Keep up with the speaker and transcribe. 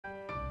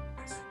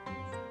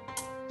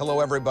Hello,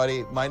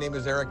 everybody. My name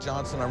is Eric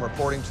Johnson. I'm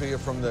reporting to you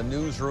from the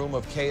newsroom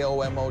of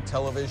KOMO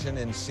Television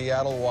in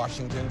Seattle,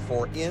 Washington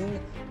for In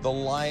the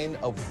Line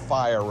of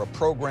Fire, a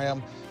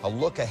program, a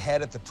look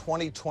ahead at the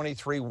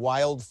 2023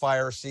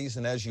 wildfire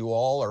season. As you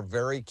all are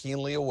very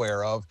keenly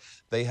aware of,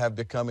 they have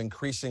become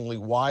increasingly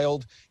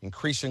wild,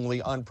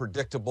 increasingly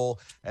unpredictable,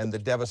 and the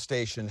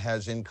devastation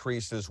has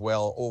increased as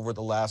well over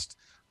the last,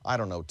 I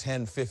don't know,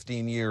 10,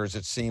 15 years,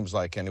 it seems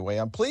like anyway.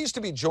 I'm pleased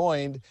to be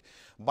joined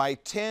by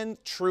 10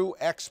 true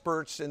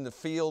experts in the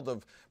field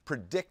of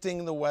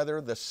predicting the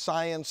weather, the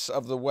science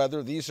of the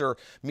weather. These are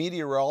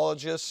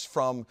meteorologists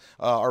from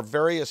our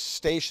various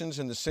stations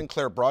in the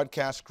Sinclair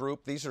Broadcast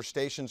Group. These are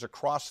stations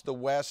across the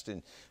West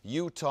in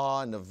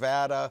Utah,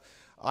 Nevada,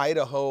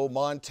 Idaho,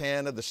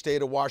 Montana, the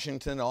state of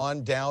Washington,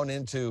 on down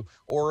into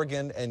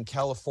Oregon and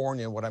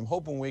California. What I'm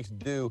hoping we can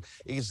do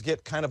is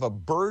get kind of a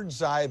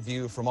bird's eye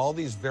view from all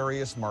these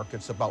various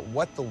markets about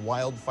what the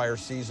wildfire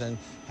season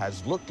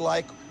has looked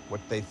like, what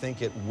they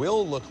think it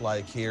will look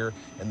like here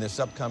in this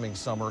upcoming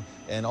summer,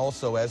 and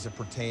also as it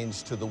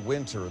pertains to the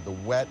winter, the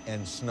wet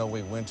and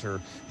snowy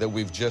winter that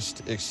we've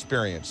just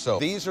experienced. So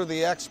these are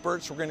the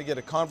experts. We're going to get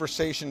a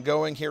conversation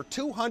going here.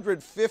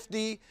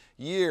 250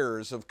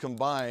 years of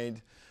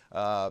combined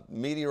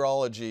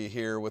meteorology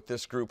here with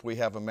this group we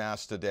have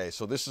amassed today.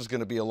 So this is going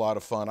to be a lot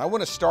of fun. I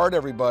want to start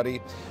everybody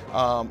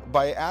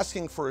by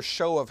asking for a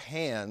show of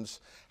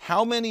hands.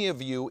 How many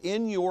of you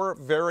in your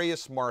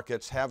various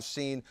markets have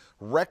seen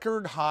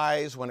record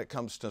highs when it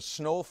comes to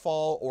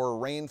snowfall or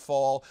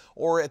rainfall,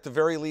 or at the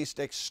very least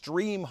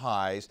extreme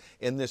highs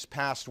in this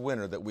past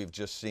winter that we've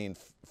just seen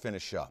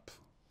finish up?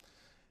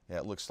 Yeah,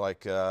 it looks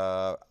like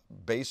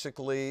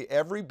basically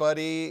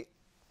everybody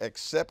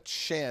except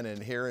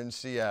Shannon here in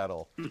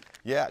Seattle.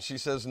 Yeah, she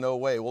says no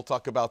way. We'll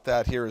talk about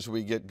that here as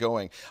we get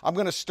going. I'm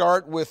going to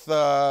start with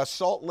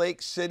Salt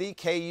Lake City,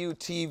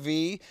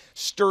 KUTV,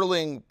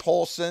 Sterling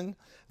Polson,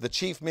 the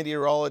chief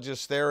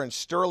meteorologist there. And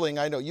Sterling,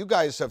 I know you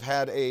guys have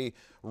had a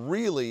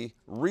really,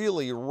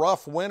 really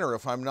rough winter,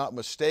 if I'm not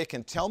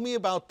mistaken. Tell me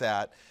about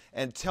that,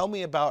 and tell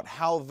me about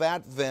how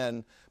that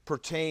then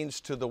pertains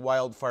to the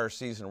wildfire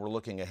season we're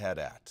looking ahead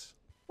at.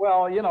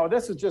 Well, you know,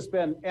 this has just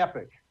been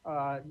epic.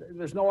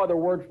 There's no other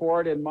word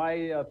for it. In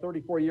my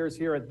 34 years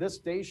here at this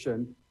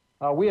station,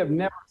 we have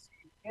never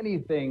seen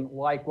anything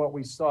like what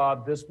we saw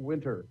this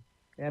winter.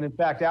 And in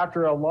fact,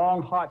 after a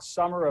long, hot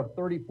summer of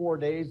 34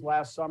 days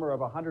last summer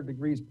of 100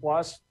 degrees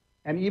plus,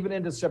 and even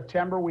into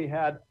September, we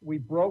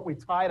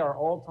tied our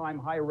all-time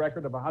high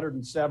record of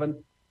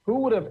 107. Who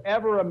would have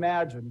ever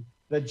imagined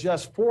that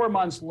just 4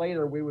 months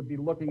later, we would be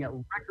looking at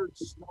record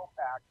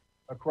snowpack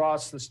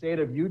across the state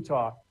of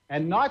Utah?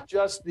 And not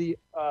just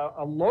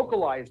a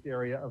localized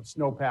area of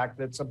snowpack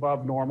that's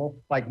above normal,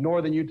 like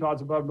northern Utah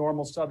is above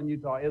normal, southern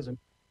Utah isn't.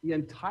 The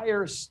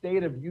entire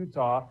state of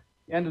Utah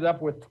ended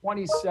up with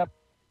 27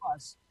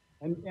 plus.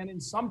 And in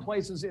some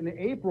places in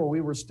April, we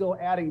were still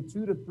adding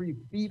 2 to 3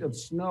 feet of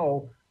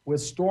snow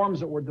with storms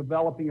that were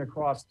developing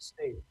across the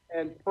state.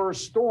 And per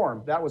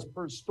storm, that was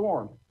per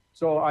storm.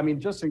 So, I mean,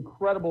 just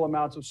incredible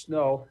amounts of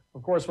snow.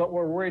 Of course, what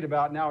we're worried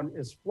about now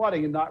is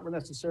flooding and not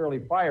necessarily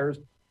fires,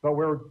 but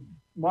we're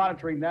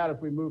monitoring that as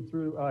we move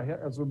through,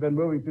 as we've been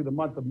moving through the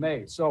month of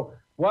May. So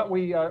what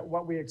we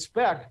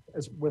expect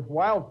is with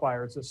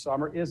wildfires this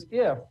summer is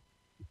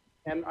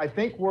and I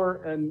think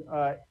we're in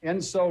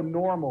ENSO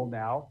normal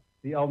now.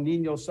 The El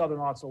Nino Southern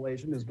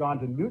Oscillation has gone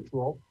to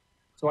neutral.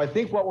 So I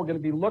think what we're going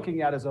to be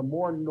looking at is a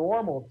more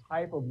normal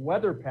type of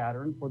weather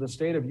pattern for the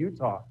state of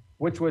Utah,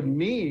 which would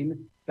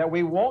mean that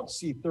we won't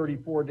see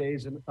 34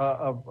 days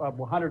of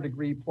 100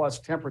 degree plus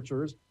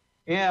temperatures.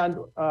 And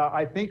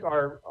I think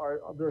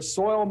the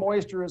soil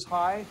moisture is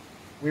high.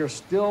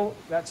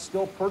 That's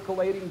still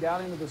percolating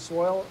down into the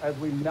soil as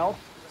we melt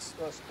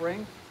this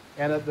spring.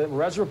 And the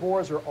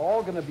reservoirs are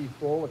all going to be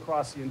full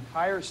across the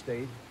entire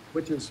state,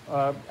 which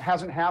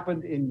hasn't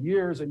happened in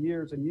years and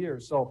years and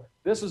years. So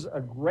this is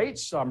a great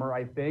summer,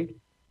 I think.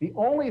 The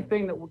only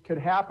thing that could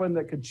happen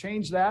that could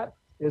change that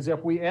is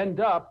if we end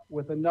up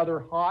with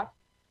another hot,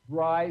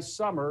 dry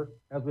summer.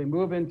 As we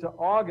move into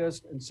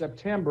August and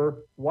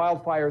September,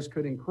 wildfires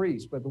could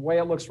increase. But the way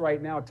it looks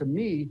right now to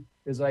me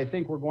is I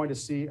think we're going to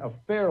see a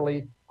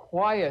fairly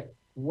quiet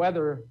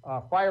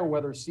fire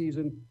weather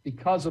season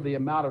because of the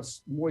amount of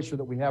moisture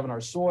that we have in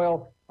our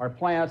soil, our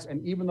plants.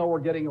 And even though we're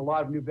getting a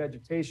lot of new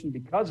vegetation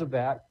because of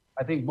that,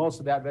 I think most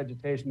of that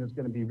vegetation is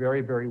going to be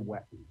very, very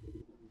wet.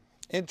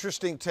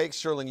 Interesting take,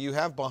 Sterling. You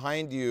have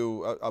behind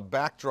you a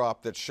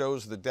backdrop that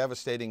shows the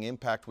devastating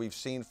impact we've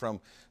seen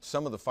from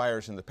some of the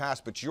fires in the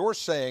past. But you're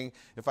saying,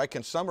 if I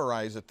can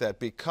summarize it, that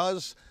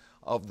because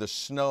of the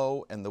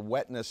snow and the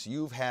wetness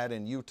you've had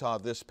in Utah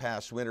this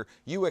past winter,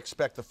 you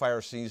expect the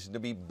fire season to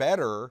be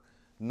better,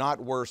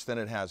 not worse than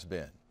it has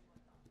been.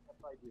 Yes,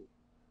 I do.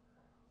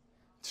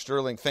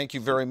 Sterling, thank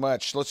you very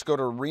much. Let's go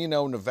to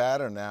Reno,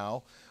 Nevada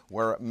now,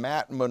 where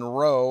Matt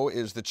Monroe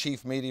is the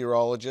chief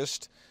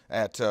meteorologist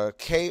at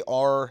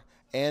KRMS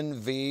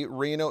NV.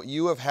 Reno,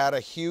 you have had a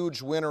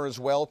huge winter as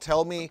well.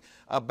 Tell me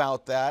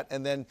about that,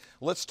 and then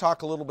let's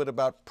talk a little bit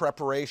about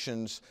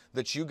preparations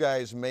that you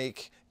guys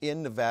make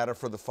in Nevada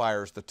for the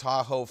fires. The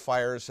Tahoe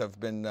fires have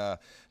been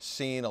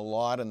seen a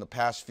lot in the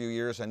past few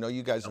years. I know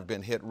you guys have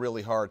been hit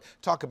really hard.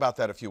 Talk about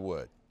that if you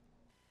would.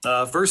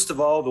 First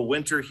of all, the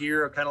winter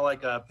here, kind of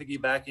like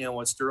piggybacking on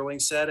what Sterling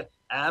said,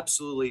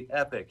 absolutely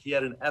epic. He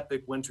had an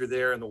epic winter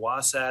there in the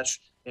Wasatch,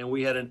 and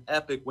we had an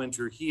epic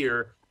winter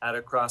here out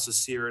across the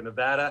Sierra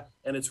Nevada.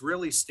 And it's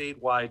really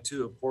statewide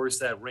too. Of course,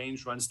 that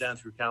range runs down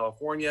through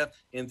California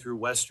and through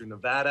Western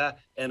Nevada.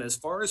 And as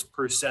far as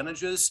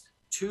percentages,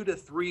 200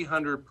 to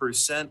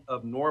 300%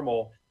 of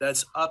normal.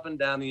 That's up and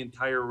down the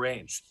entire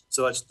range.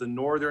 So that's the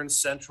northern,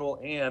 central,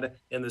 and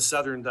in the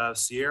southern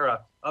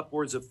Sierra,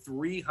 upwards of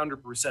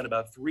 300%,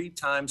 about 3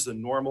 times the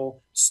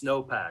normal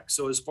snowpack.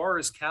 So as far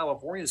as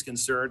California is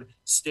concerned,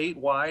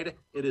 statewide,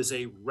 it is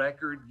a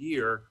record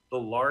year, the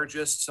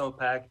largest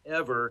snowpack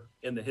ever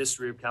in the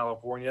history of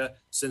California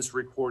since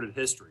recorded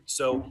history.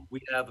 So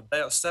we have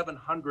about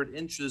 700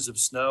 inches of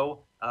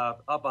snow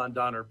up on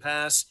Donner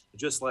Pass.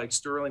 Just like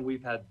Sterling,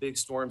 we've had big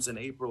storms in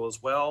April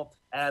as well,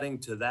 adding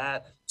to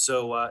that.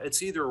 So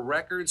it's either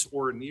records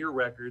or near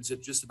records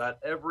at just about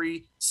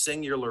every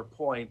singular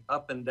point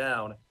up and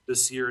down the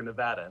Sierra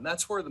Nevada. And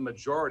that's where the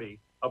majority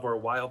of our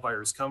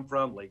wildfires come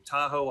from. Lake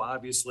Tahoe,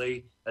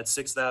 obviously, at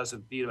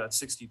 6,000 feet, about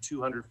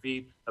 6,200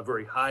 feet, a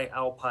very high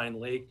alpine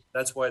lake.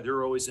 That's why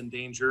they're always in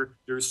danger.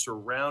 They're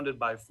surrounded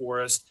by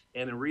forest.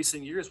 And in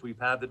recent years, we've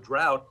had the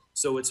drought.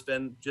 So it's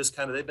been just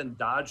kind of, they've been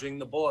dodging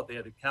the bullet. They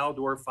had the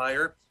Caldor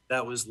fire.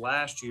 That was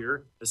last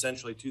year,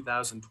 essentially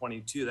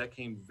 2022. That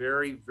came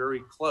very,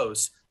 very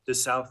close to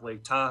South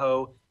Lake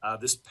Tahoe.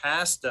 This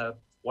past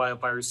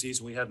wildfire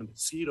season, we had the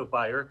mosquito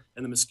fire,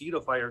 and the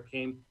mosquito fire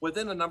came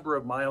within a number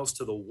of miles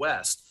to the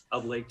west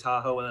of Lake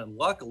Tahoe. And then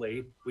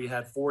luckily, we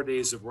had 4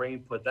 days of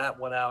rain, put that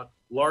one out.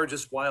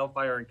 Largest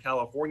wildfire in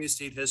California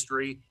state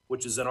history,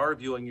 which is in our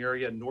viewing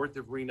area north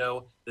of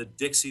Reno, the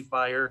Dixie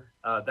Fire.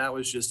 That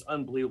was just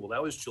unbelievable.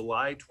 That was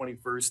July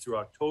 21st through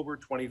October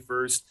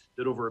 21st,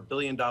 did over $1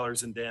 billion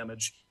in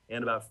damage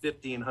and about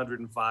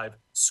 1,505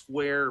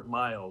 square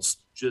miles,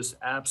 just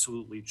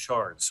absolutely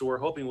charred. So we're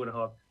hoping we'll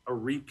have a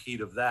repeat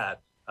of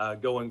that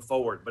going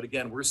forward. But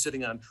again, we're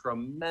sitting on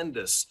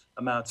tremendous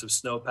amounts of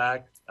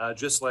snowpack.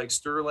 Just like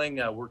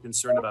Sterling, we're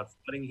concerned about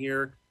flooding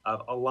here.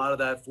 A lot of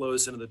that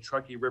flows into the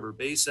Truckee River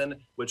Basin,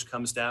 which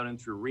comes down in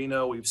through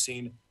Reno. We've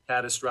seen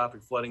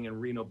catastrophic flooding in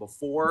Reno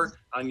before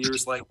on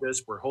years like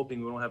this. We're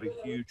hoping we won't have a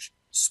huge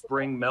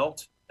spring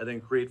melt and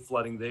then create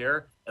flooding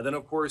there. And then,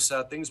 of course,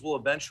 things will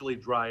eventually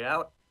dry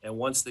out. And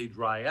once they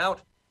dry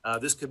out,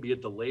 this could be a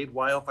delayed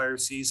wildfire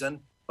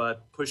season,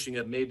 but pushing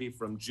it maybe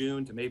from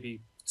June to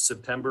maybe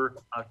September,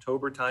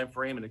 October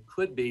timeframe. And it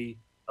could be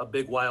a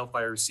big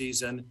wildfire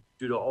season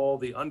due to all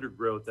the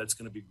undergrowth that's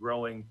going to be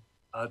growing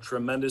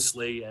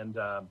tremendously and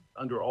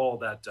under all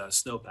that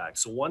snowpack.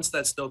 So once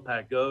that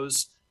snowpack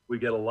goes, we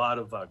get a lot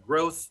of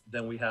growth.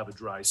 Then we have a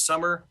dry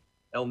summer.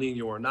 El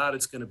Nino or not,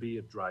 it's going to be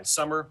a dry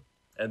summer.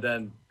 And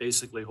then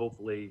basically,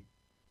 hopefully,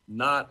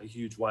 not a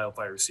huge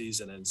wildfire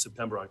season in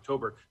September,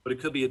 October, but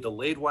it could be a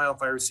delayed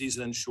wildfire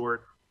season in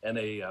short and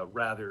a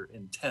rather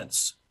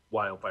intense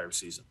wildfire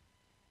season.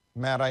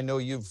 Matt, I know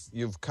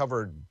you've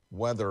covered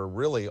weather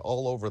really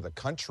all over the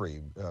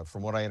country,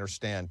 from what I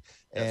understand.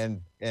 Yes.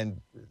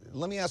 And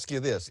let me ask you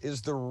this: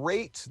 is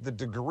the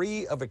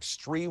degree of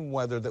extreme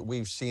weather that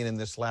we've seen in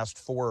this last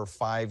 4 or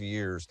 5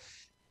 years,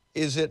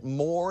 is it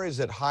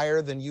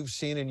higher than you've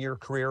seen in your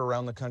career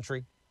around the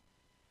country?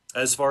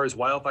 As far as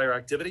wildfire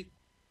activity?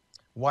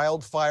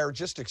 Wildfire,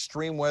 just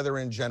extreme weather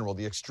in general,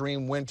 the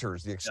extreme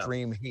winters, the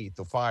extreme heat,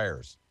 the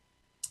fires.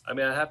 I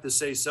mean, I have to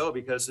say so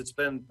because it's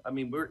been,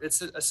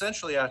 it's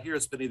essentially out here,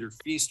 it's been either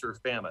feast or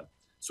famine.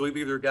 So we've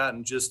either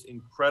gotten just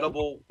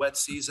incredible wet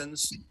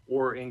seasons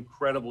or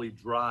incredibly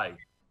dry.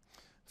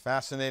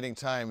 Fascinating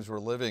times we're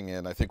living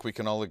in. I think we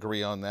can all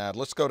agree on that.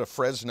 Let's go to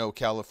Fresno,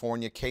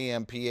 California.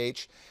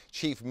 KMPH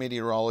Chief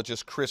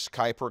Meteorologist Chris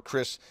Kuiper.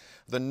 Chris,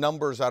 the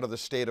numbers out of the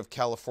state of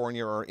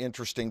California are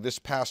interesting. This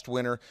past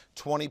winter,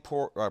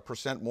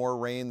 20% more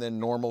rain than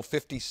normal,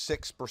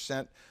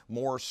 56%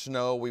 more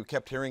snow. We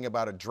kept hearing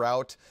about a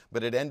drought,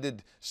 but it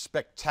ended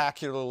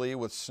spectacularly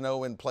with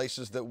snow in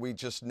places that we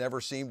just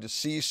never seemed to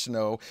see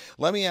snow.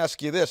 Let me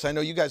ask you this. I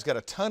know you guys got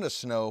a ton of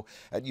snow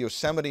at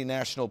Yosemite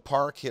National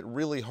Park, hit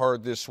really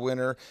hard this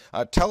winter.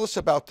 Tell us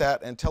about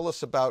that, and tell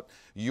us about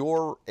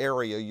your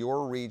area,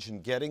 your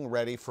region, getting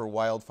ready for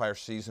wildfire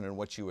season and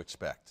what you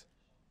expect.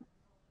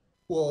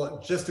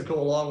 Well, just to go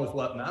along with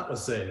what Matt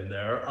was saying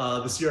there,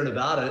 the Sierra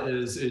Nevada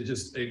is in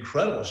just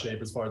incredible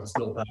shape as far as the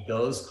snowpack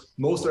goes.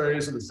 Most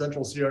areas of the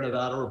central Sierra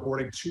Nevada are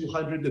reporting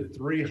 200 to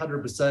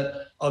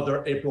 300% of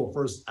their April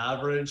 1st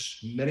average.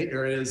 Many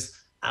areas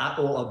at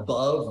or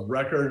above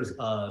record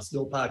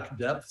snowpack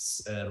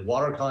depths and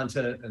water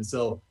content. And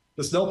so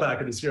the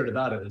snowpack in the Sierra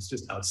Nevada is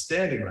just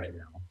outstanding right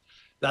now.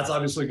 That's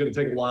obviously going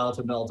to take a while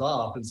to melt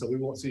off. And so we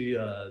won't see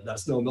that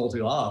snow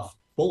melting off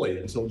fully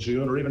until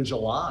June or even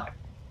July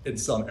in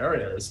some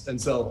areas. And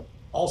so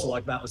also,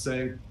 like Matt was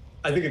saying,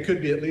 I think it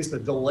could be at least a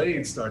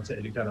delayed start to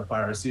any kind of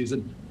fire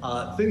season.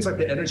 Things like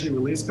the energy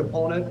release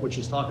component, which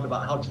is talking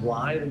about how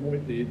dry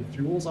the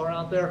fuels are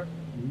out there,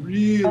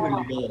 really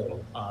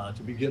low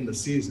to begin the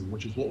season,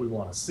 which is what we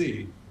want to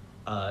see.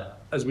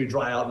 As we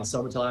dry out in the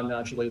summertime,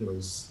 naturally,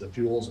 the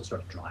fuels will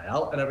start to dry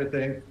out and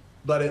everything.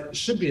 But it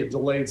should be a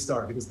delayed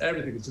start because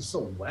everything is just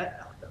so wet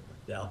out there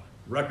right now,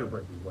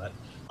 record-breaking wet.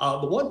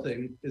 The one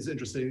thing is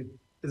interesting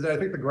is that I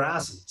think the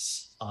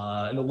grasses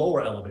in the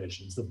lower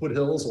elevations, the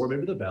foothills or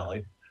maybe the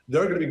valley,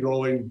 they're going to be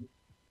growing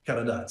kind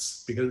of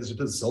nuts because it's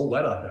just so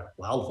wet out there.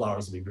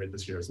 Wildflowers will be great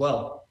this year as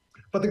well.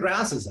 But the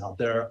grasses out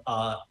there,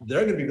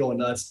 they're going to be going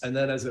nuts. And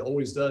then as it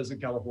always does in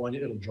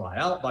California, it'll dry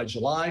out by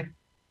July.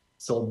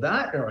 So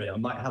that area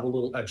might have a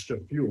little extra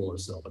fuel or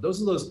so. But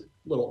those are those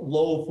little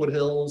low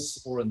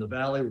foothills or in the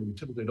valley where we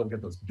typically don't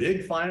get those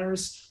big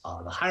fires.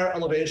 The higher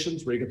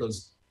elevations where you get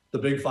the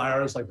big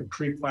fires like the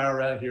Creek Fire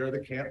right here, the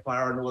Camp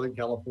Fire in Northern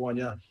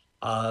California,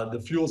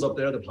 the fuels up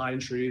there, the pine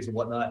trees and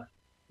whatnot,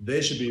 they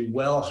should be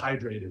well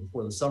hydrated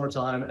for the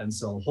summertime. And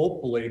so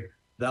hopefully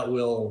that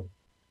will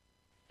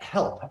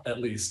help at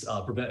least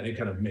prevent any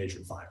kind of major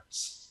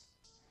fires.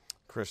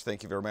 Chris,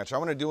 thank you very much. I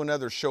want to do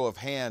another show of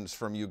hands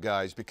from you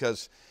guys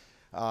because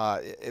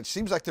it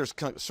seems like there's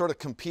sort of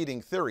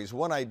competing theories.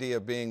 One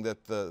idea being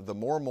that the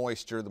more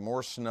moisture, the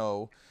more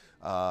snow,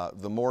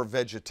 the more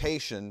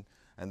vegetation,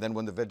 and then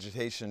when the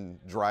vegetation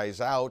dries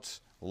out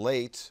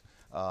late,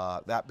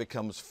 that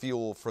becomes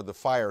fuel for the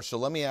fire. So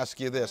let me ask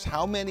you this.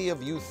 How many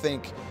of you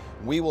think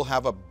we will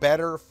have a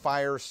better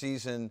fire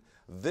season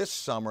this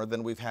summer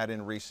than we've had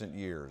in recent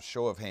years?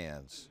 Show of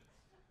hands.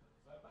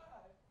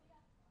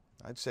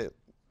 I'd say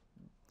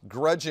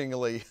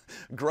grudgingly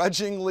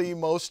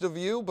most of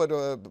you, but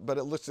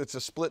it's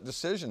a split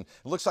decision. It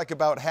looks like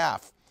about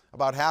half.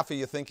 About half of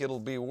you think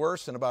it'll be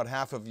worse, and about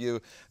half of you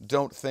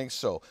don't think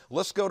so.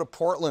 Let's go to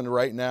Portland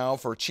right now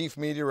for Chief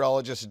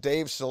Meteorologist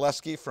Dave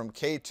Salesky from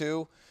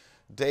KATU.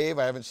 Dave,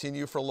 I haven't seen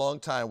you for a long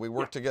time. We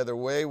worked together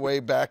way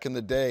back in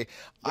the day.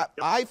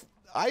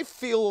 I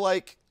feel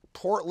like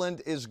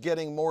Portland is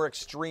getting more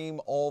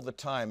extreme all the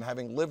time.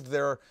 Having lived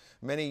there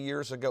many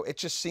years ago, it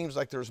just seems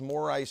like there's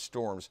more ice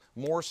storms,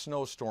 more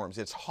snowstorms.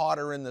 It's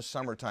hotter in the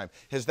summertime.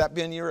 Has that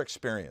been your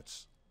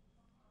experience?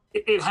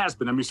 It has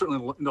been. I mean,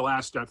 certainly in the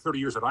last 30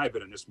 years that I've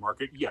been in this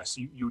market, yes,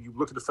 you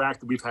look at the fact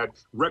that we've had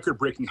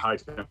record-breaking high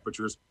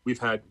temperatures. We've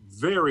had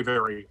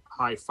very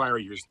high fire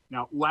years.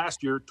 Now,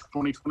 last year,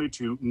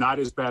 2022, not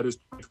as bad as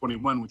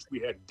 2021, which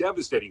we had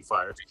devastating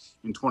fires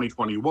in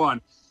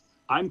 2021.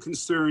 I'm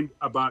concerned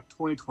about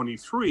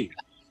 2023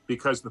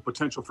 because the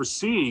potential for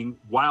seeing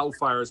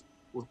wildfires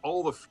with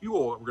all the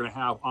fuel that we're going to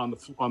have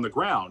on the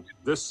ground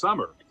this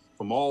summer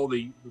from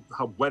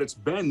how wet it's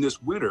been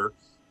this winter.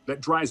 That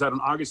dries out in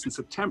August and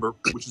September,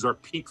 which is our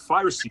peak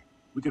fire season.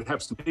 We could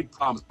have some big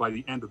problems by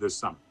the end of this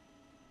summer.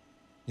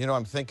 You know,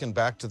 I'm thinking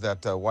back to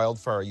that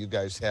wildfire you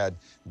guys had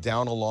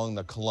down along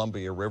the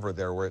Columbia River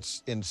there, where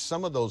it's in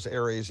some of those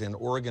areas in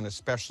Oregon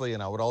especially,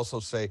 and I would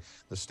also say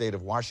the state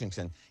of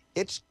Washington,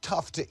 it's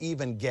tough to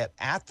even get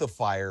at the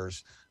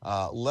fires,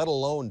 let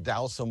alone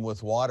douse them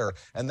with water.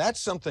 And that's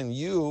something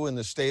you in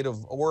the state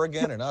of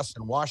Oregon and us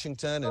in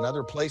Washington and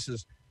other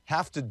places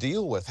have to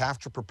deal with, have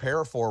to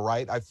prepare for,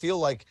 right? I feel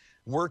like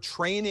we're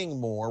training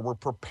more, we're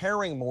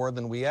preparing more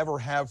than we ever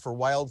have for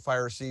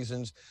wildfire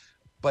seasons,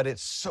 but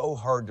it's so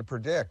hard to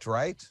predict,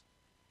 right?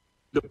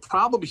 The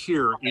problem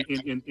here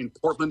in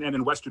Portland and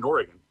in Western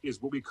Oregon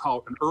is what we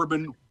call an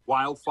urban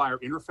wildfire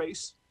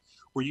interface,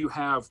 where you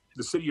have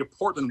the city of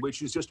Portland,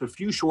 which is just a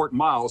few short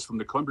miles from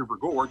the Columbia River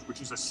Gorge,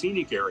 which is a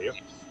scenic area,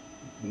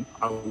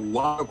 a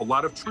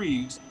lot of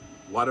trees,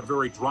 a lot of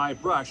very dry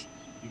brush.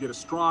 You get a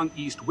strong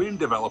east wind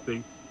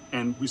developing,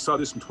 and we saw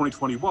this in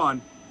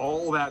 2021.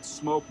 All that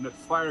smoke and that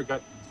fire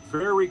got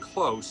very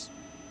close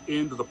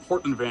into the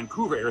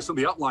Portland-Vancouver area. Some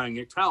of the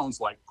outlying towns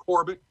like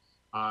Corbett,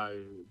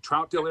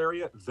 Troutdale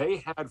area,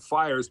 they had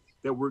fires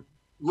that were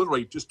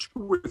literally just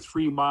 2 or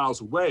 3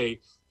 miles away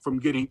from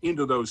getting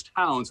into those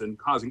towns and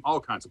causing all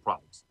kinds of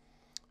problems.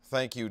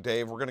 Thank you,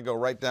 Dave. We're going to go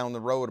right down the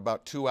road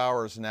about 2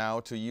 hours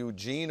now to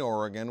Eugene,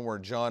 Oregon, where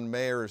John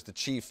Mayer is the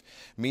chief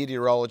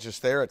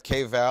meteorologist there at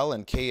KVAL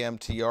and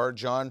KMTR.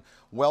 John,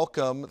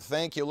 welcome.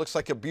 Thank you. It looks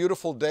like a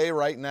beautiful day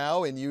right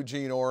now in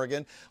Eugene,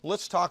 Oregon.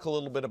 Let's talk a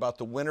little bit about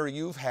the winter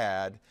you've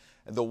had,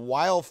 the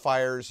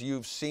wildfires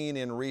you've seen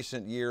in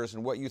recent years,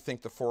 and what you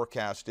think the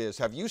forecast is.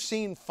 Have you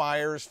seen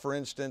fires, for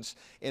instance,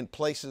 in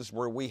places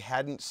where we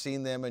hadn't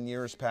seen them in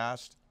years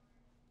past?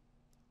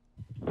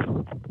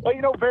 Well,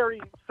 you know,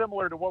 very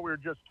similar to what we were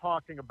just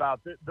talking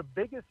about. The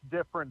biggest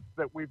difference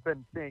that we've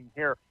been seeing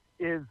here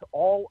is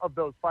all of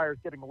those fires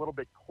getting a little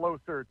bit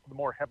closer to the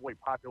more heavily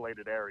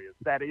populated areas.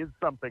 That is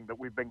something that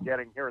we've been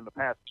getting here in the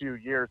past few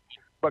years.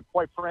 But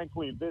quite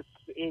frankly, this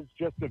is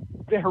just a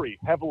very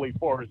heavily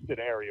forested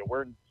area.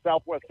 We're in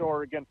Southwest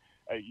Oregon.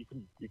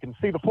 You can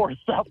see the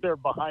forests out there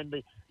behind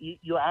me.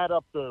 You add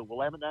up the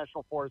Willamette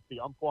National Forest, the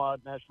Umpqua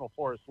National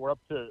Forest, we're up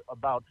to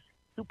about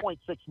 2.6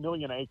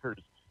 million acres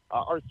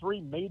Our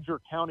three major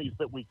counties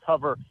that we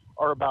cover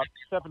are about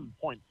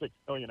 7.6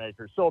 million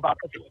acres. So about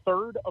a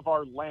third of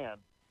our land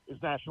is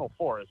national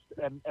forest,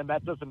 and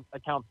that doesn't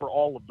account for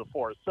all of the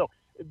forest. So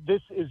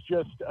this is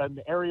just an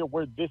area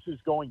where this is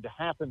going to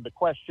happen. The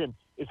question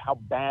is, how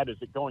bad is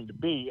it going to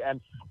be? And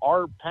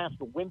our past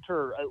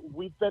winter,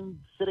 we've been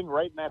sitting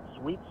right in that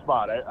sweet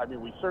spot. I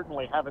mean, we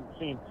certainly haven't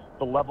seen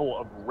the level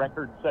of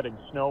record-setting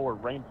snow or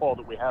rainfall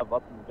that we have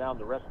up and down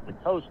the rest of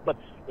the coast, but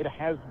it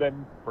has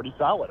been pretty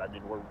solid. I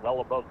mean, we're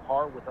well above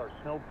par with our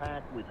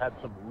snowpack. We've had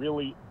some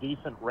really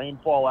decent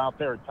rainfall out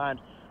there at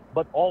times,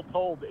 but all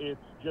told, it's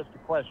just a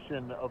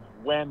question of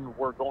when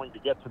we're going to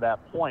get to that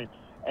point.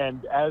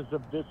 And as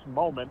of this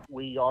moment,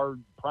 we are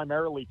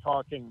primarily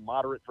talking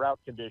moderate drought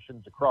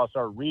conditions across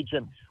our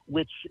region,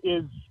 which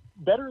is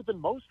better than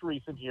most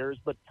recent years,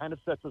 but kind of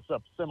sets us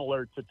up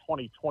similar to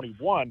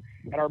 2021.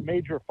 And our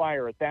major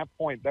fire at that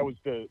point, that was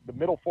the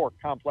Middle Fork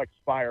Complex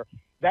fire.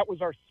 That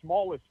was our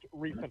smallest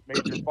recent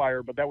major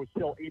fire, but that was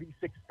still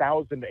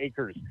 86,000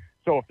 acres.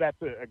 So if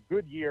that's a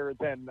good year,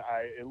 then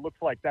it looks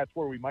like that's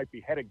where we might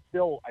be heading.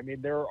 Still, I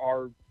mean, there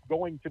are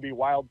going to be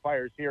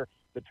wildfires here.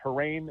 The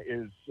terrain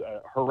is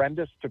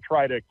horrendous to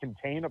try to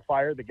contain a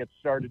fire that gets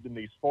started in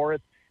these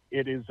forests.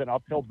 It is an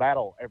uphill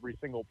battle every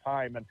single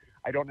time, and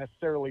I don't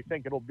necessarily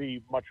think it'll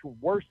be much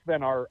worse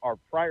than our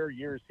prior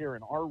years here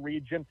in our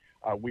region.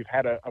 We've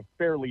had a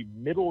fairly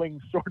middling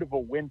sort of a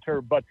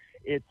winter, but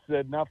it's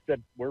enough that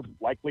we're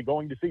likely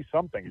going to see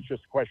something. It's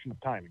just a question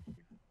of timing.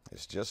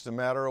 It's just a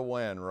matter of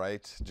when,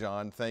 right,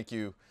 John? Thank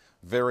you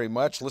very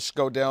much. Let's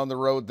go down the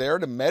road there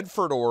to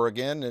Medford,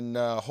 Oregon, and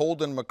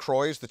Holden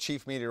McCroy is the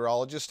chief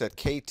meteorologist at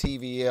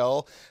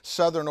KTVL,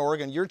 Southern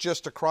Oregon. You're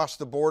just across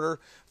the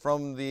border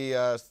from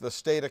the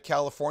state of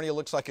California.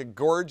 Looks like a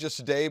gorgeous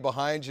day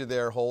behind you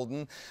there,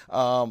 Holden.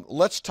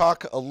 Let's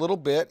talk a little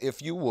bit,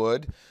 if you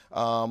would,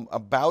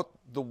 about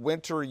the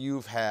winter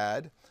you've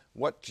had.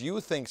 What do you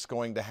think is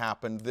going to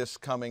happen this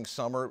coming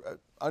summer?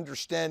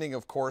 Understanding,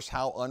 of course,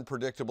 how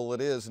unpredictable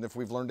it is, and if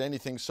we've learned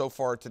anything so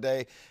far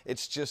today,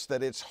 it's just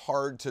that it's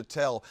hard to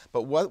tell.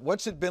 But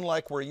what's it been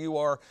like where you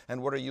are,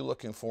 and what are you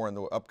looking for in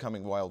the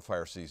upcoming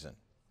wildfire season?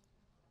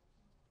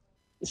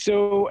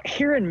 So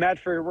here in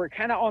Medford, we're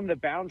kind of on the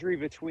boundary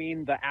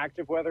between the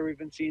active weather we've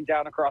been seeing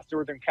down across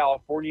Northern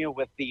California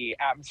with the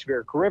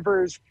atmospheric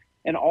rivers,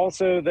 and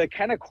also the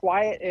kind of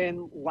quiet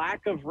and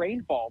lack of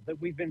rainfall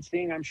that we've been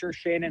seeing. I'm sure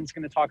Shannon's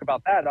going to talk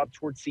about that up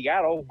towards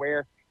Seattle,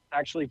 where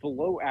actually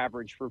below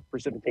average for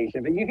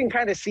precipitation. But you can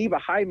kind of see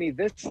behind me,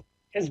 this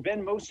has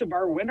been most of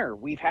our winter.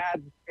 We've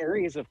had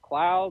areas of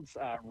clouds,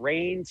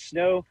 rain,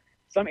 snow.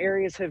 Some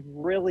areas have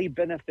really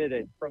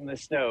benefited from the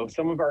snow.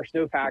 Some of our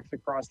snowpacks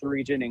across the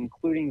region,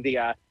 including the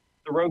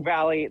Rogue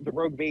Valley, the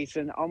Rogue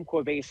Basin,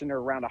 Umpqua Basin,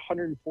 are around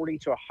 140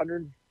 to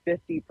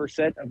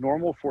 150% of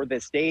normal for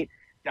this date.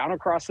 Down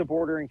across the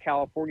border in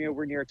California,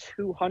 we're near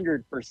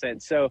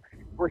 200%. So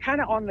we're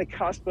kind of on the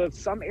cusp of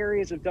some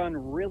areas have done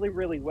really,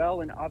 really well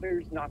and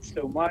others not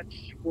so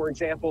much. For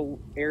example,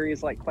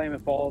 areas like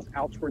Klamath Falls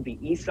out toward the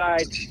east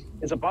side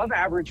is above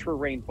average for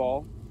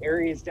rainfall.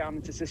 Areas down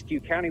into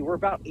Siskiyou County, we're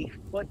about a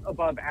foot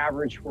above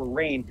average for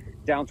rain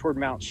down toward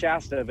Mount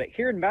Shasta. But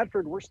here in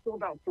Medford, we're still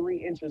about 3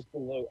 inches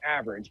below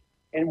average.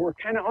 And we're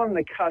kind of on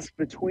the cusp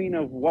between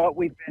of what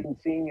we've been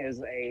seeing as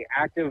a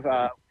active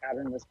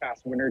pattern this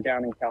past winter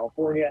down in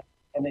California.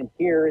 And then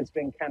here it's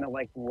been kind of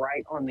like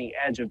right on the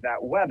edge of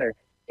that weather.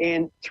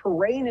 And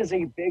terrain is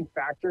a big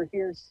factor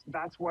here.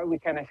 That's why we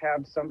kind of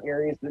have some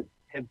areas that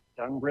have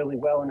done really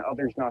well and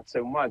others not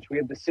so much. We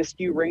have the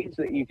Siskiyou Range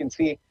that you can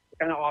see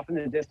kind of off in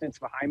the distance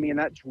behind me, and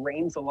that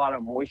drains a lot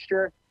of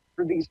moisture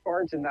for these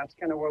parts. And that's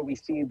kind of where we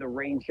see the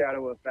rain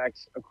shadow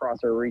effects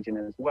across our region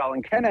as well.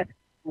 And kind of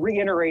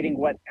reiterating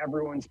what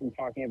everyone's been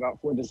talking about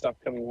for this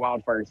upcoming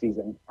wildfire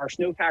season. Our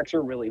snowpacks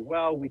are really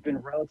well. We've been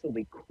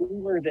relatively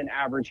cooler than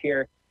average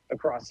here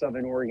across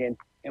Southern Oregon.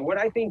 And what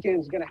I think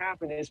is going to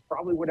happen is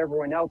probably what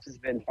everyone else has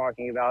been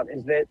talking about,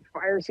 is that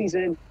fire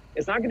season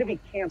is not going to be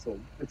canceled.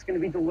 It's going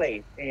to be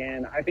delayed.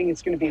 And I think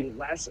it's going to be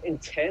less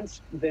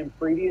intense than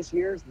previous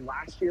years.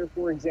 Last year,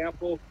 for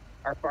example,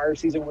 our fire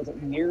season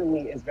wasn't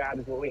nearly as bad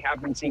as what we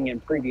have been seeing in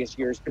previous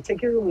years,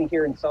 particularly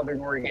here in Southern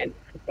Oregon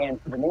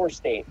and the North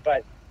State.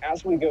 But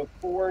as we go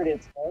forward,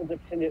 it's all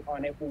dependent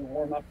on if we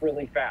warm up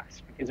really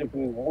fast. Because if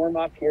we warm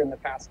up here in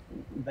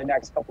the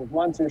next couple of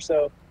months or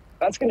so,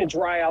 that's going to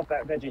dry out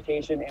that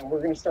vegetation, and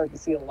we're going to start to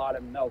see a lot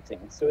of melting.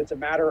 So it's a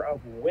matter of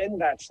when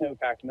that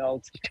snowpack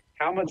melts,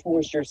 how much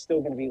moisture is still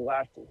going to be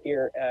left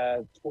here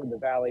toward the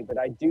valley. But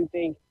I do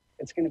think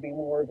it's going to be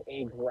more of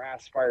a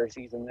grass fire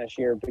season this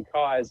year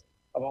because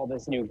of all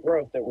this new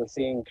growth that we're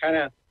seeing, kind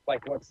of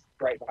like what's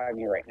right behind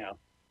me right now.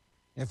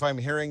 If I'm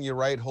hearing you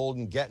right,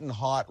 Holden, getting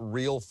hot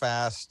real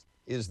fast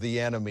is the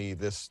enemy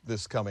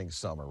this coming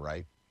summer,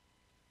 right?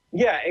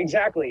 Yeah,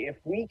 exactly. If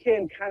we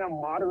can kind of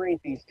moderate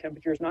these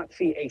temperatures, not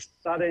see a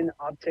sudden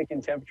uptick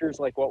in temperatures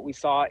like what we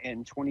saw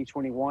in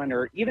 2021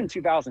 or even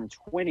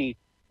 2020,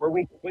 where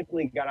we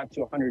quickly got up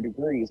to 100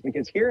 degrees.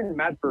 Because here in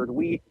Medford,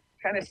 we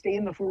kind of stay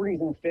in the 40s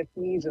and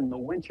 50s in the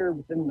winter,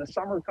 but then the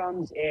summer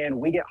comes and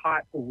we get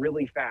hot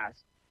really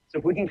fast. So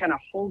if we can kind of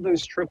hold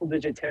those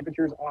triple-digit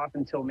temperatures off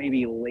until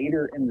maybe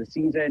later in the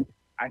season,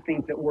 I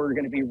think that we're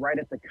going to be right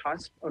at the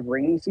cusp of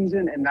rainy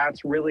season, and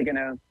that's really going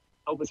to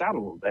help us out a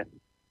little bit.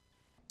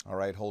 All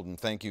right, Holden,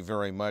 thank you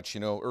very much.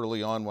 You know,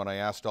 early on when I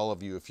asked all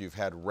of you if you've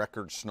had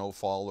record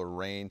snowfall or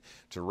rain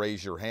to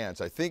raise your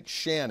hands, I think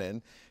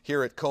Shannon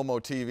here at Como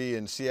TV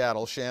in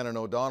Seattle, Shannon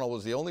O'Donnell,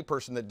 was the only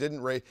person that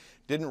didn't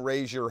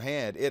raise your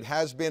hand. It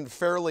has been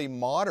fairly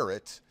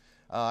moderate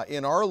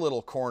in our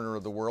little corner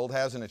of the world,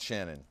 hasn't it,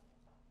 Shannon?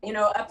 You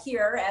know, up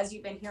here, as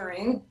you've been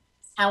hearing,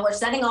 we're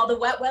sending all the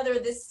wet weather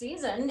this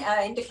season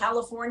into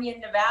California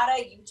and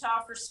Nevada,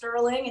 Utah for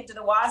Sterling, into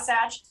the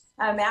Wasatch.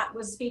 Matt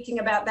was speaking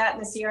about that in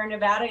the Sierra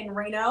Nevada and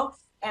Reno,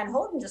 and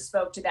Holden just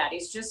spoke to that.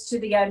 He's just to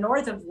the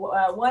north of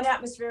one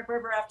atmospheric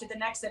river after the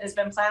next that has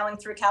been plowing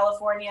through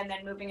California and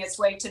then moving its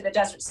way to the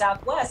desert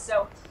Southwest.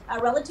 So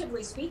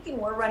relatively speaking,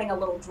 we're running a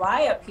little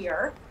dry up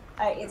here.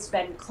 It's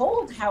been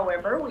cold,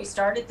 however. We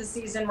started the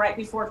season right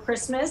before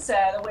Christmas,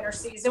 the winter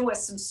season, with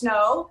some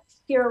snow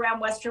here around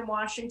Western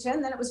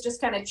Washington. Then it was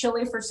just kind of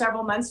chilly for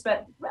several months,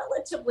 but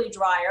relatively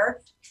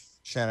drier.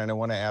 Shannon, I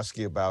want to ask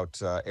you about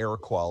air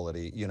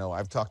quality. You know,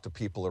 I've talked to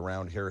people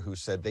around here who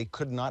said they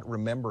could not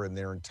remember in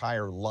their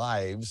entire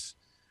lives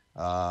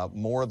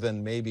more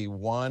than maybe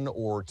one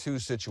or two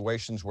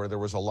situations where there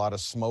was a lot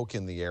of smoke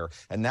in the air.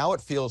 And now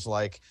it feels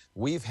like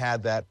we've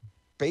had that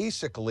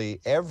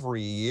basically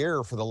every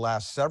year for the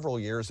last several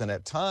years. And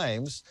at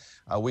times,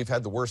 we've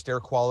had the worst air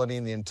quality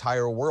in the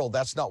entire world.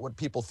 That's not what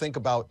people think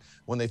about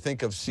when they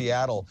think of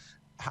Seattle.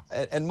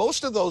 And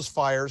most of those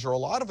fires, or a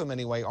lot of them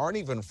anyway, aren't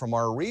even from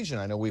our region.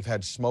 I know we've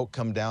had smoke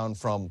come down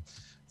from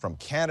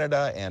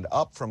Canada and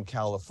up from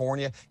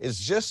California.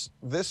 Is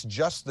this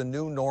just the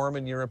new norm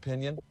in your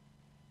opinion?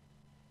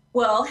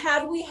 Well,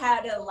 had we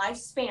had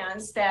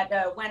lifespans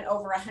that went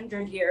over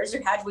 100 years,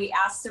 or had we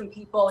asked some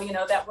people, you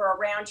know, that were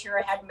around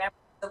here, had memories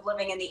of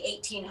living in the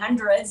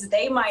 1800s,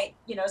 they might,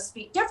 you know,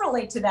 speak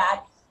differently to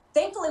that.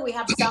 Thankfully, we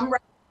have some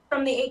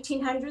from the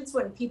 1800s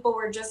when people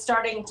were just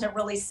starting to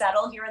really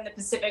settle here in the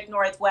Pacific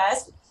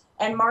Northwest.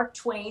 And Mark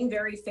Twain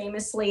very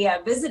famously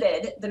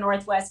visited the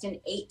Northwest in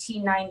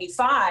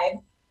 1895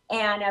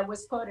 and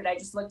was quoted, I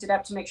just looked it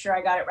up to make sure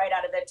I got it right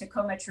out of the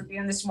Tacoma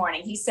Tribune this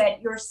morning. He said,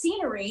 "Your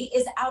scenery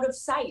is out of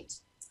sight."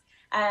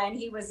 And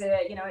he was,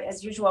 you know,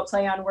 as usual,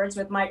 play on words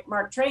with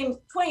Mark Twain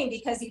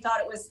because he thought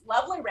it was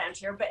lovely around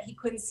here, but he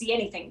couldn't see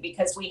anything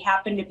because we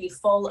happened to be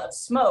full of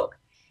smoke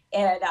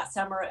that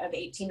summer of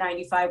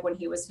 1895 when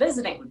he was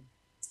visiting.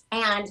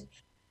 And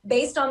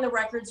based on the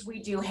records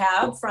we do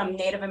have from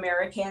Native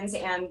Americans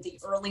and the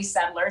early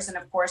settlers, and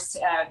of course,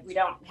 we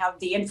don't have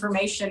the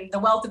information, the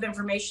wealth of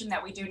information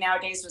that we do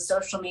nowadays with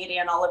social media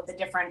and all of the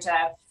different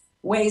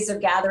ways of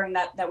gathering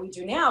that we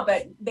do now.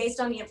 But based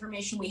on the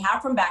information we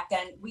have from back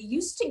then, we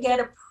used to get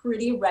a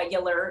pretty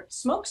regular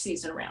smoke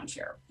season around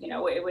here. You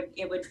know, it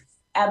would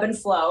ebb and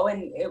flow,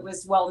 and it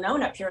was well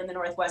known up here in the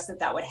Northwest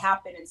that would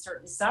happen in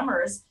certain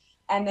summers.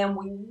 And then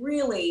we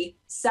really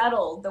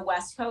settled the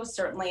West Coast,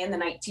 certainly in the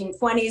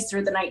 1920s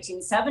through the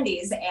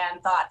 1970s,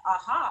 and thought,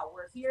 aha,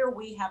 we're here.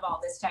 We have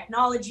all this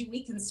technology.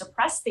 We can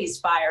suppress these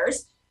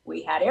fires.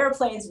 We had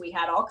airplanes. We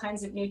had all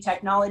kinds of new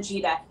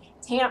technology to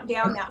tamp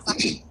down that fire,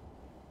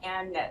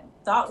 and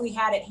thought we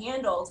had it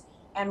handled.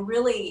 And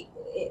really,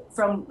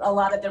 from a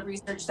lot of the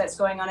research that's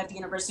going on at the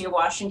University of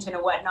Washington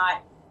and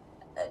whatnot,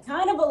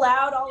 kind of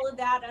allowed all of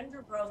that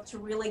undergrowth to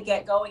really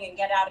get going and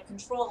get out of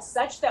control,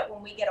 such that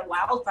when we get a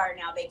wildfire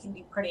now, they can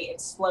be pretty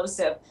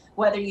explosive.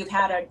 Whether you've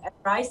had a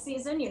dry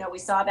season, you know, we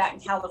saw that in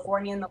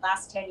California in the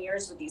last 10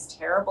 years with these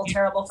terrible,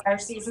 terrible fire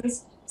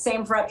seasons.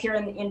 Same for up here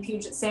in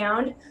Puget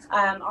Sound.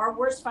 Our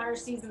worst fire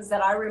seasons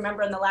that I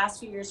remember in the last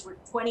few years were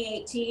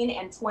 2018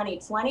 and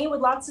 2020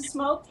 with lots of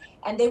smoke,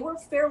 and they were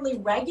fairly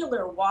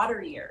regular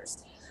water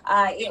years.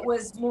 It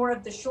was more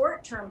of the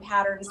short-term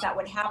patterns that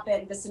would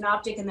happen, the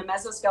synoptic and the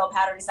mesoscale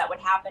patterns that would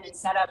happen and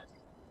set up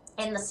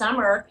in the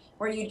summer,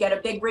 where you'd get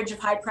a big ridge of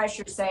high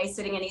pressure, say,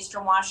 sitting in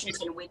eastern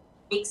Washington, with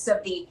weeks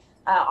of the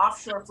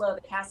offshore flow,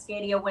 the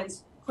Cascadia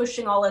winds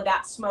pushing all of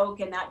that smoke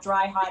and that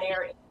dry, hot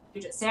air in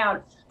Puget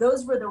Sound.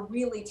 Those were the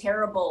really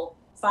terrible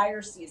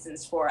fire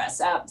seasons for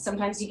us.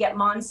 Sometimes you get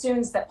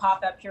monsoons that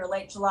pop up here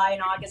late July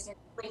and August. It's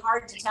really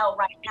hard to tell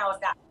right now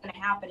if that's going to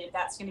happen, if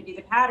that's going to be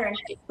the pattern.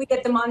 We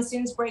get the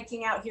monsoons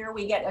breaking out here,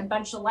 we get a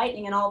bunch of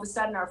lightning, and all of a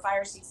sudden our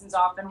fire season's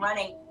off and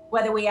running,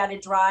 whether we had a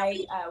dry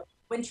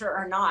winter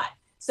or not.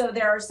 So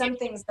there are some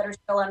things that are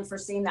still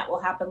unforeseen that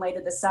will happen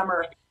later this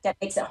summer that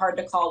makes it hard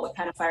to call what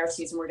kind of fire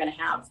season we're going to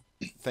have.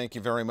 Thank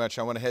you very much.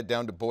 I want to head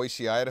down to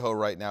Boise, Idaho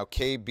right now.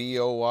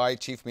 KBOI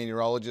Chief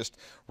Meteorologist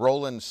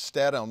Roland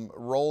Stedham.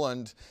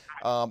 Roland,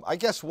 I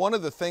guess one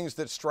of the things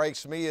that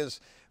strikes me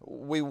is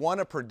we want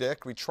to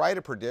predict, we try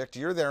to predict.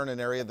 You're there in an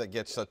area that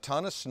gets a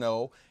ton of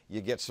snow. You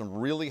get some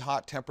really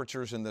hot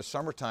temperatures in the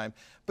summertime,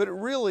 but it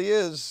really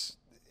is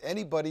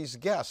anybody's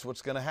guess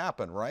what's going to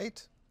happen,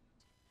 right?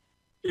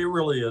 It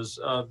really is.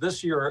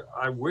 This year,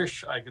 I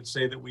wish I could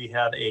say that we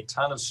had a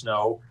ton of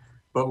snow,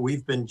 but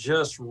we've been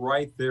just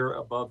right there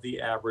above the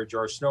average.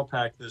 Our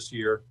snowpack this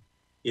year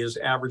is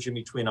averaging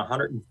between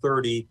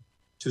 130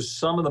 to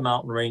some of the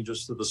mountain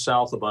ranges to the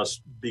south of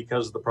us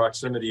because of the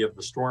proximity of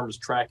the storms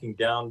tracking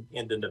down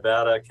into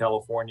Nevada,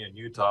 California, and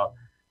Utah.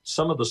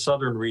 Some of the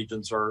southern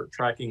regions are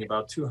tracking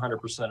about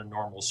 200% of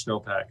normal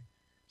snowpack.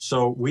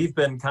 So we've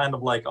been kind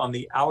of like on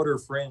the outer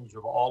fringe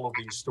of all of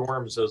these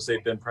storms as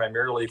they've been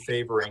primarily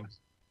favoring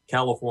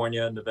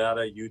California,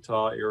 Nevada,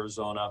 Utah,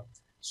 Arizona.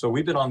 So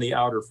we've been on the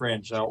outer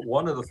fringe. Now,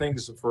 one of the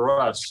things for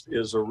us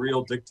is a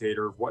real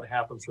dictator of what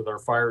happens with our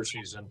fire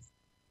season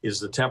is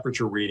the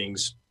temperature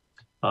readings.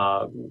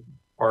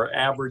 Our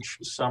average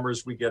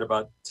summers, we get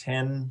about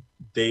 10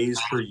 days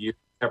per year,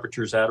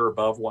 temperatures at or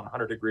above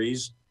 100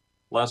 degrees.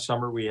 Last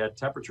summer, we had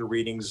temperature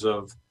readings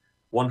of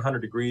 100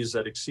 degrees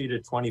that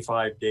exceeded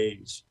 25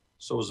 days.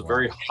 So it was a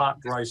very hot,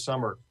 dry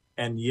summer.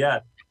 And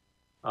yet,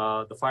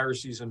 the fire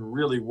season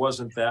really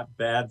wasn't that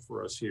bad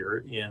for us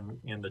here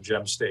in the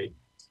Gem State.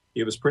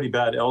 It was pretty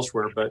bad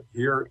elsewhere, but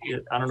here,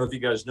 I don't know if you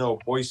guys know,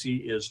 Boise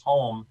is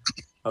home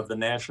of the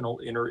National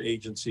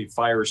Interagency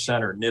Fire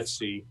Center,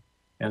 NIFC.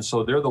 And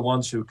so they're the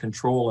ones who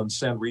control and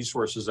send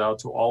resources out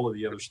to all of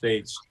the other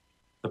states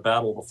to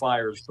battle the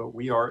fires. But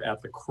we are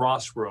at the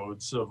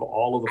crossroads of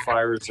all of the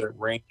fires that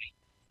range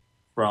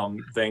from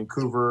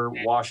Vancouver,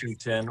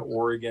 Washington,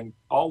 Oregon,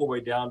 all the way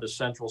down to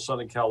central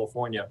Southern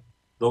California.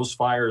 Those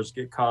fires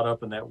get caught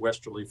up in that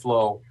westerly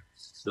flow.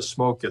 The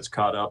smoke gets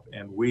caught up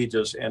and we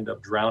just end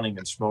up drowning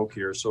in smoke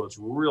here. So it's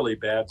really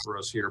bad for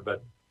us here.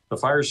 But the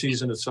fire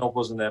season itself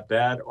wasn't that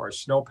bad. Our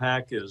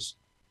snowpack is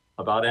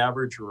about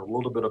average or a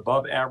little bit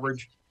above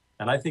average.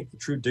 And I think the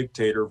true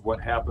dictator of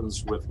what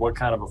happens with what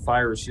kind of a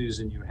fire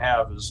season you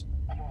have is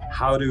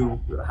how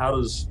do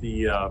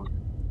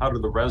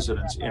the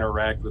residents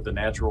interact with the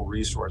natural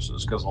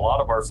resources? Because a lot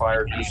of our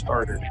fires are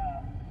started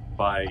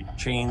by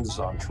chains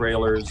on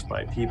trailers,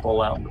 by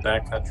people out in the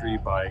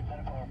backcountry, by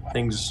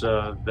things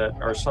that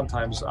are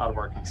sometimes out of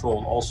our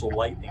control. Also,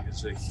 lightning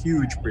is a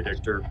huge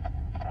predictor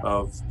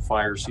of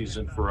fire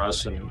season for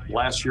us. And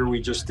last year,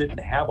 we just didn't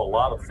have a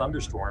lot of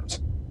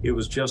thunderstorms. It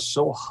was just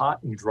so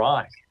hot and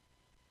dry.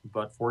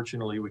 But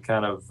fortunately, we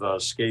kind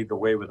of scathed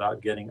away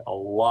without getting a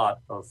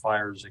lot of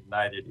fires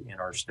ignited in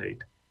our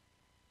state.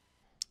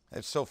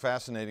 It's so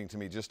fascinating to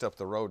me. Just up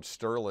the road,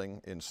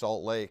 Sterling in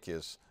Salt Lake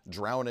is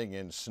drowning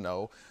in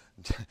snow.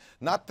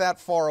 Not that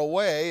far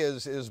away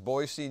is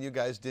Boise, and you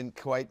guys didn't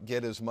quite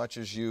get as much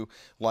as you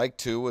like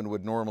to and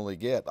would normally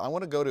get. I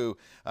want to go to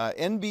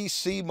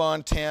NBC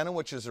Montana,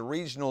 which is a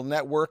regional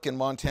network in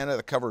Montana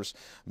that covers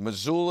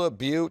Missoula,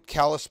 Butte,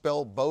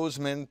 Kalispell,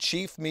 Bozeman.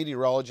 Chief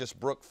Meteorologist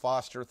Brooke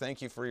Foster.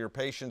 Thank you for your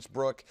patience,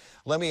 Brooke.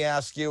 Let me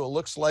ask you, it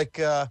looks like,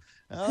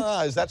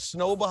 is that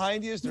snow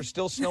behind you? Is there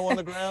still snow on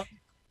the ground?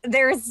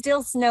 There is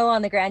still snow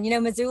on the ground. You know,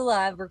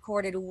 Missoula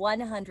recorded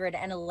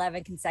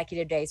 111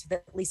 consecutive days with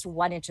at least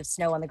 1 inch of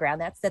snow on the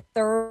ground. That's the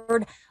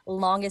third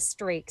longest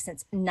streak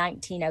since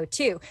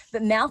 1902.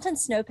 But mountain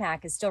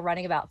snowpack is still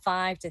running about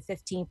 5 to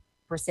 15%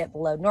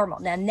 below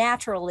normal. Now,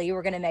 naturally,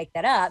 we're going to make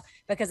that up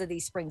because of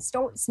these spring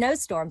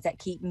snowstorms that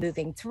keep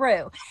moving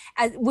through.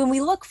 When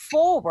we look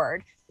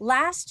forward,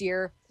 last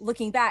year,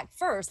 looking back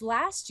first,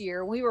 last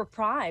year we were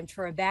primed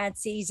for a bad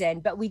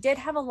season, but we did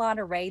have a lot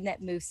of rain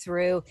that moved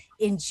through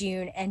in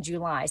June and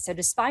July. So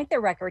despite the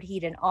record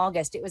heat in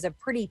August, it was a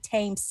pretty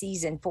tame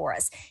season for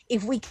us.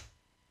 If we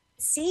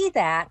see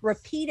that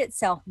repeat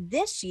itself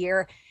this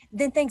year,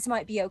 then things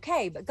might be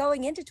okay. But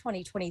going into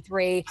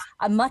 2023,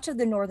 much of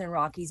the Northern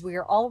Rockies, we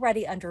are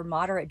already under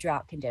moderate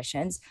drought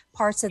conditions.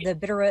 Parts of the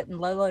Bitterroot and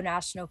Lolo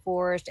National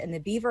Forest and the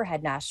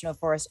Beaverhead National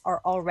Forest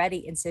are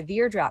already in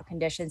severe drought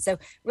conditions. So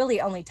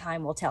really only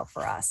time will tell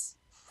for us.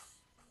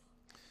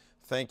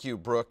 Thank you,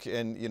 Brooke.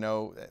 And, you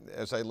know,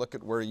 as I look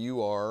at where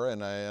you are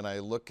and I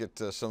look at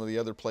some of the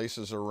other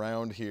places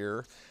around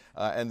here,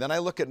 and then I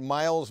look at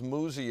Miles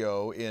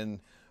Muzio in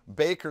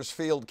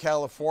Bakersfield,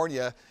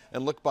 California,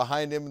 and look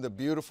behind him in the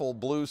beautiful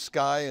blue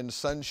sky and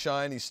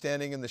sunshine. He's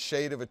standing in the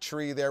shade of a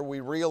tree there.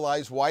 We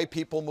realize why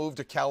people move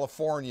to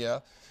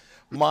California.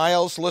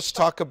 Miles, let's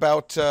talk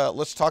about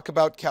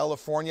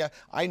California.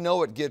 I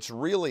know it gets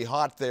really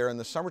hot there in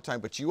the summertime,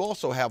 but you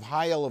also have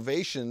high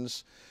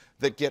elevations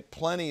that get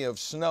plenty of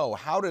snow.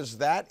 How does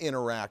that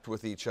interact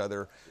with each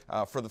other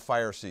for the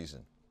fire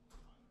season?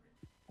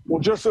 Well,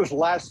 just this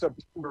last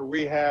September,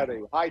 we had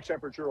a high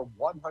temperature of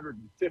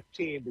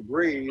 115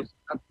 degrees.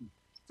 That's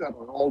set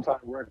an all-time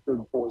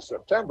record for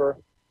September.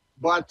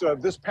 But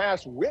this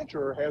past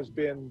winter has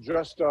been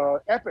just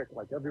epic,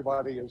 like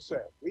everybody has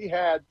said. We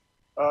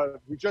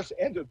just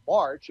ended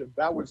March, and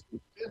that was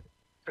the 5th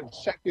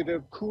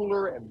consecutive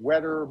cooler and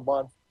wetter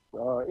month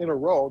in a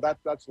row.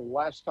 That's the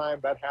last time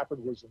that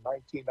happened was in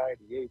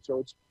 1998. So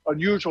it's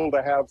unusual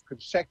to have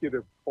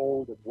consecutive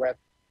cold and wet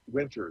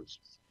winters.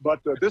 But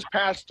this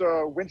past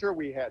winter,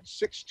 we had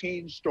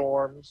 16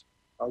 storms.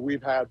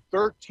 We've had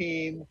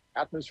 13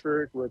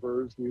 atmospheric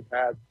rivers. We've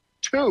had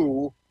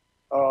 2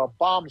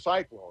 bomb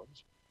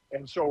cyclones.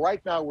 And so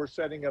right now we're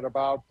sitting at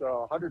about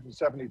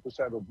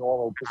 170% of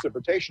normal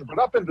precipitation. But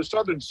up in the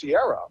Southern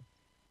Sierra,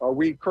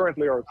 we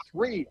currently are a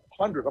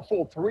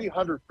full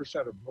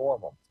 300% of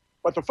normal.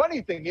 But the funny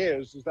thing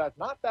is that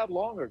not that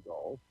long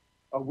ago,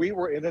 we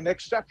were in an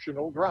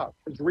exceptional drought.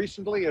 As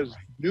recently as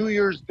New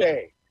Year's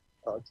Day,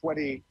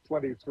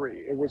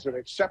 2023, it was an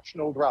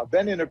exceptional drought.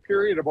 Then in a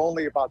period of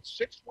only about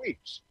 6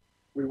 weeks,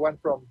 we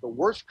went from the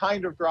worst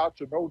kind of drought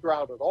to no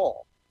drought at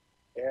all.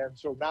 And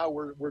so now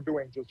we're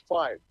doing just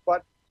fine.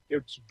 But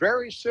it's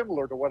very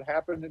similar to what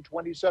happened in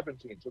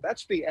 2017. So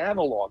that's the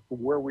analog for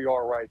where we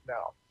are right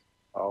now.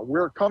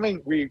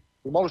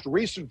 The most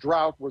recent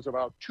drought was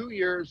about 2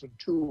 years and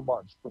 2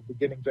 months from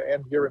beginning to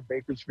end here in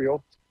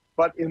Bakersfield.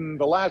 But in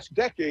the last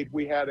decade,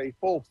 we had a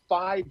full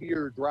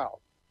 5-year drought,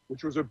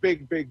 which was a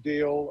big, big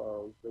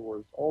deal. There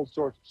was all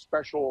sorts of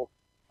special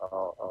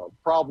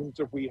problems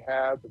that we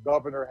had. The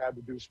governor had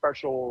to do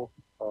special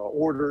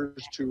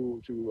orders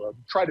to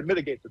try to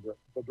mitigate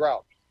the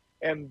drought.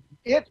 And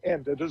it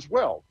ended as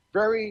well,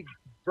 very,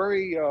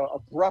 very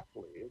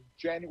abruptly. In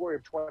January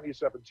of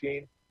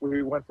 2017,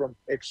 we went from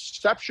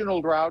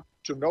exceptional drought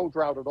to no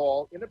drought at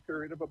all in a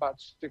period of about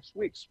 6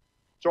 weeks.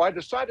 So I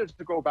decided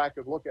to go back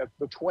and look at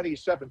the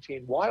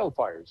 2017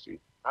 wildfire season.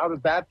 How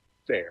did that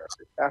fare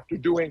after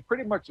doing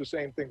pretty much the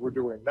same thing we're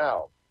doing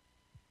now?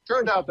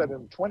 Turned out that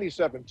in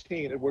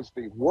 2017, it was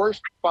the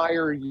worst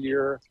fire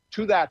year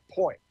to that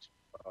point.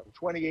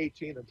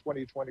 2018 and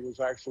 2020 was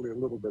actually a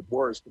little bit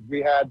worse.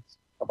 We had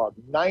about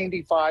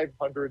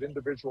 9,500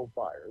 individual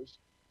fires,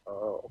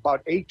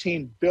 about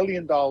 $18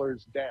 billion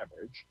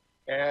damage,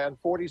 and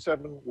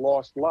 47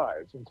 lost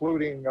lives,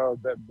 including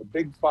the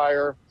big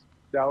fire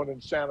down in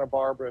Santa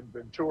Barbara and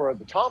Ventura,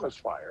 the Thomas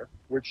Fire,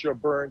 which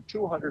burned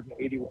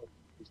 281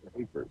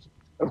 acres.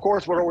 And of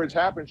course, what always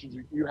happens is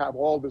you have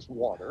all this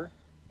water,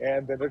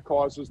 and then it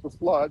causes the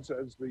floods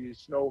as the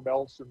snow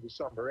melts in the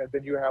summer, and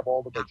then you have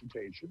all the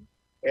vegetation,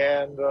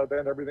 and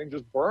then everything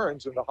just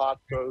burns in the hot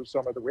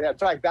summer that we had. In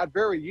fact, that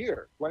very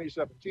year,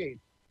 2017,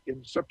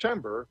 in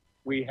September,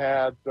 we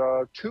had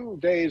 2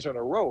 days in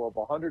a row of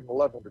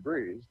 111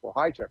 degrees for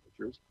high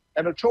temperatures,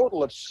 and a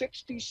total of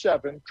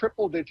 67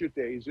 triple-digit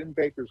days in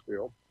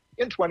Bakersfield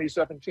in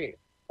 2017,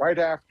 right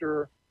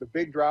after the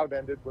big drought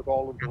ended with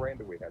all of the rain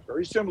that we had,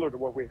 very similar to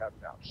what we have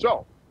now.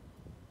 So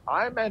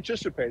I'm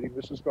anticipating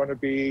this is going to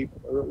be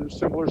a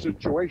similar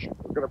situation.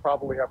 We're going to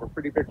probably have a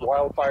pretty big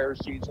wildfire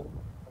season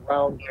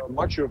around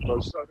much of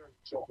southern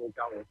Southern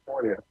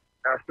California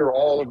after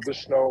all of the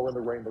snow and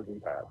the rain that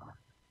we've had.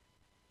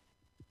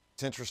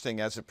 It's interesting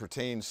as it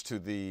pertains to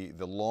the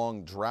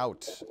long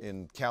drought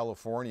in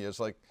California. It's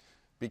like,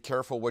 be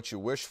careful what you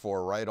wish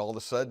for, right? All of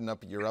a sudden,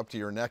 you're up to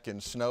your neck in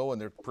snow, and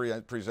there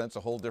presents a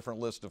whole different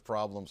list of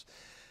problems.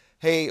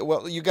 Hey,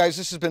 well, you guys,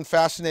 this has been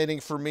fascinating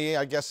for me.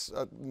 I guess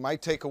my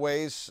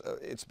takeaways,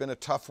 it's been a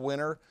tough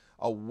winter,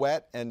 a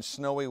wet and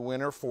snowy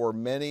winter for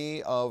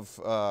many of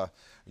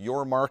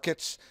your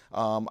markets.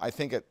 I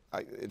think it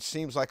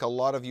seems like a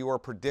lot of you are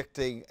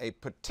predicting a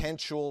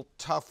potential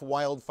tough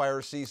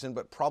wildfire season,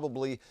 but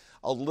probably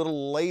a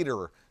little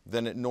later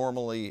than it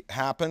normally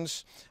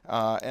happens.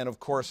 And of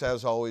course,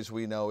 as always,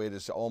 we know it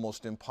is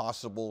almost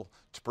impossible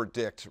to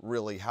predict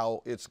really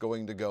how it's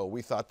going to go.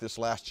 We thought this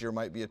last year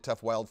might be a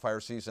tough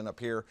wildfire season up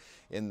here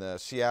in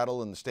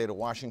Seattle and the state of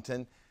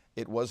Washington.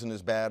 It wasn't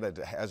as bad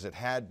as it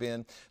had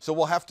been. So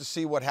we'll have to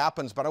see what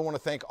happens. But I want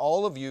to thank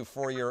all of you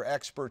for your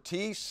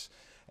expertise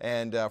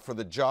and for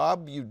the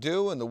job you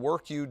do and the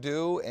work you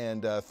do.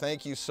 And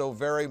thank you so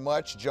very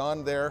much.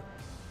 John there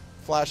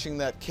flashing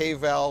that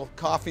K-Val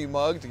coffee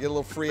mug to get a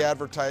little free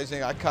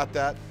advertising. I caught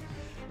that.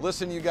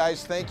 Listen, you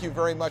guys, thank you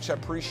very much. I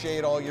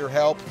appreciate all your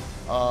help.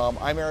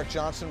 I'm Eric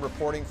Johnson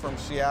reporting from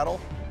Seattle.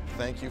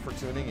 Thank you for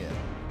tuning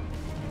in.